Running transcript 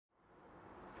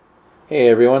Hey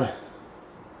everyone,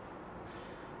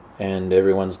 and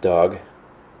everyone's dog.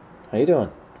 How you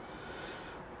doing?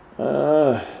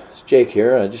 It's Jake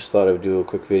here. I just thought I would do a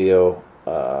quick video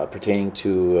pertaining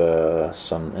to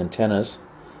some antennas,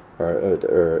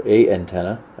 or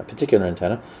a particular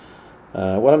antenna.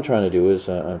 What I'm trying to do is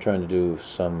I'm trying to do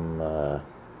some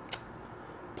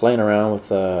playing around with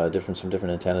some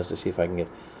different antennas to see if I can get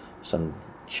some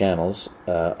channels.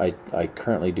 I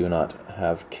currently do not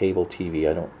have cable TV.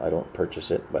 I don't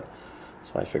purchase it, but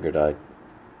so I figured I'd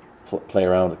play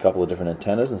around with a couple of different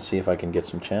antennas and see if I can get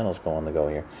some channels going to go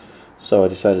here. So I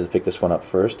decided to pick this one up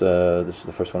first. This is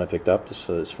the first one I picked up. This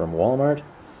is from Walmart,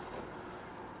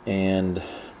 and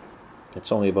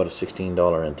it's only about a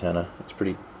 $16 antenna. It's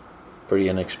pretty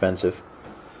inexpensive.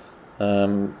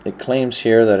 It claims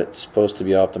here that it's supposed to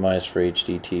be optimized for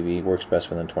HD TV, works best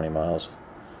within 20 miles,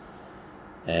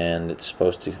 and it's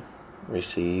supposed to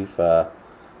receive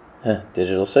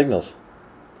digital signals.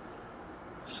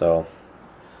 So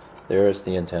there's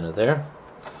the antenna there.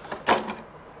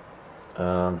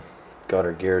 Got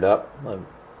her geared up,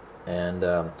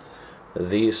 and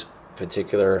these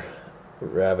particular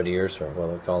rabbit ears, or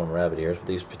well, they call them rabbit ears, but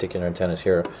these particular antennas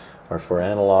here are for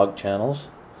analog channels.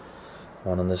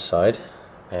 One on this side,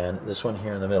 and this one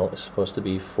here in the middle is supposed to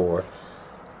be for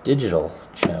digital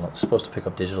channels. It's supposed to pick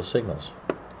up digital signals.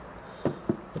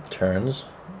 It turns.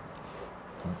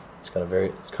 It's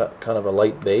got kind of a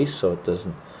light base, so it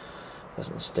doesn't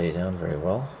stay down very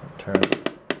well.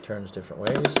 It turns different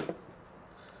ways,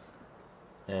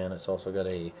 and it's also got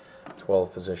a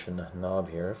 12 position knob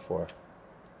here for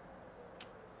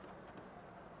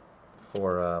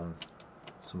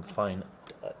some fine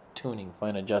tuning,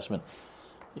 fine adjustment.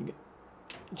 It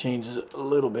changes a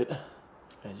little bit,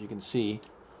 as you can see.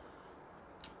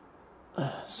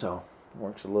 So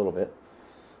works a little bit,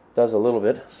 does a little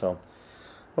bit. So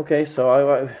okay, so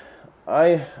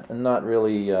I am not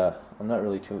really I'm not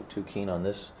really too keen on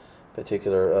this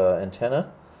particular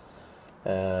antenna.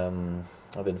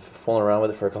 I've been fooling around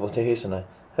with it for a couple of days, and I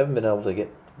haven't been able to get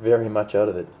very much out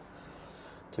of it.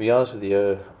 To be honest with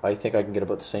you, I think I can get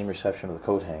about the same reception with a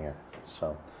coat hanger.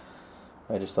 So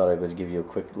I just thought I would give you a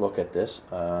quick look at this.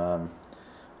 I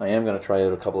am going to try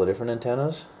out a couple of different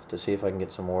antennas to see if I can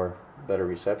get some better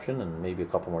reception and maybe a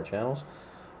couple more channels.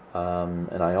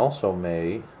 And I also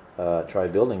may try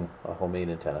building a homemade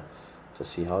antenna to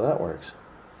see how that works.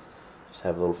 Just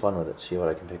have a little fun with it, see what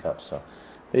I can pick up. So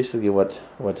basically what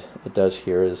it does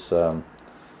here is, what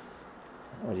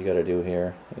you got to do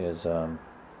here is go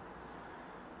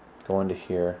into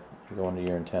here, you go into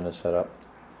your antenna setup,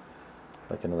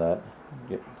 click into that,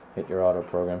 hit your auto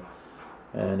program,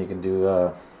 and you can do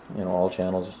all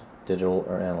channels, digital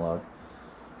or analog.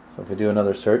 So if we do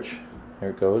another search, here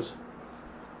it goes.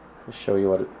 Just show you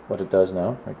what it does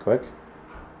now, right quick.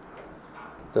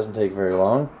 It doesn't take very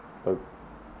long, about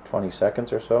 20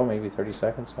 seconds or so, maybe 30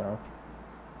 seconds, I don't know.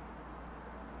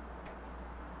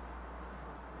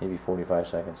 Maybe 45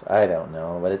 seconds, I don't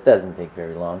know, but it doesn't take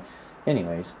very long.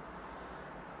 Anyways,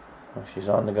 well, she's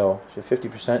on the go. She's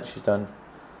 50%. She's done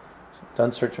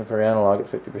searching for analog at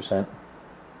 50%,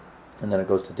 and then it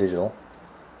goes to digital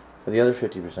for the other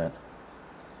 50%. So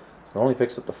it only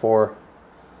picks up the four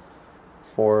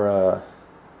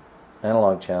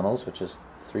analog channels, which is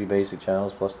 3 basic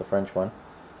channels plus the French one.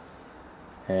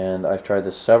 And I've tried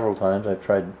this several times. I've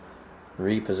tried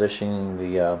repositioning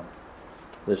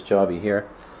this jobby here.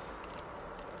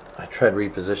 I tried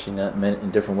repositioning that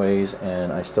in different ways,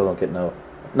 and I still don't get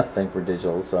nothing for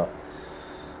digital. So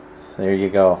there you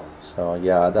go. So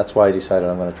yeah, that's why I decided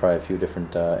I'm going to try a few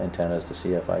different antennas to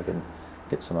see if I can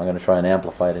get some. I'm going to try an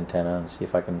amplified antenna and see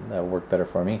if I can work better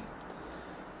for me.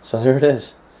 So there it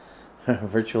is.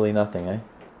 Virtually nothing,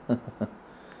 eh?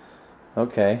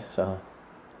 Okay, so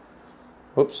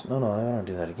whoops, no, I don't want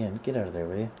to do that again. Get out of there,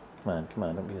 will you? Come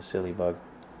on, don't be a silly bug.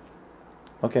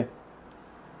 Okay.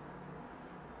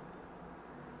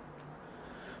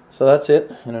 So that's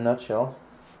it in a nutshell.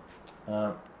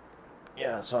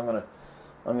 Yeah, so I'm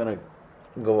gonna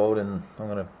go out, and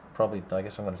I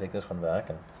guess I'm gonna take this one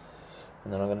back, and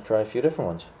then I'm gonna try a few different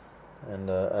ones, and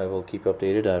I will keep you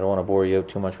updated. I don't want to bore you out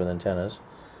too much with antennas,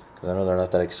 because I know they're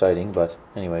not that exciting. But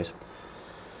anyways,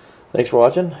 thanks for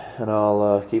watching, and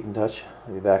I'll keep in touch.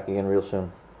 I'll be back again real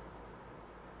soon.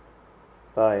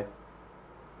 Bye.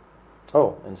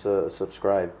 Oh, and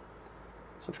subscribe.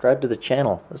 Subscribe to the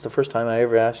channel. That's the first time I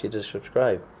ever asked you to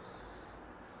subscribe.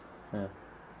 Yeah.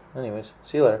 Anyways,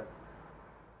 see you later.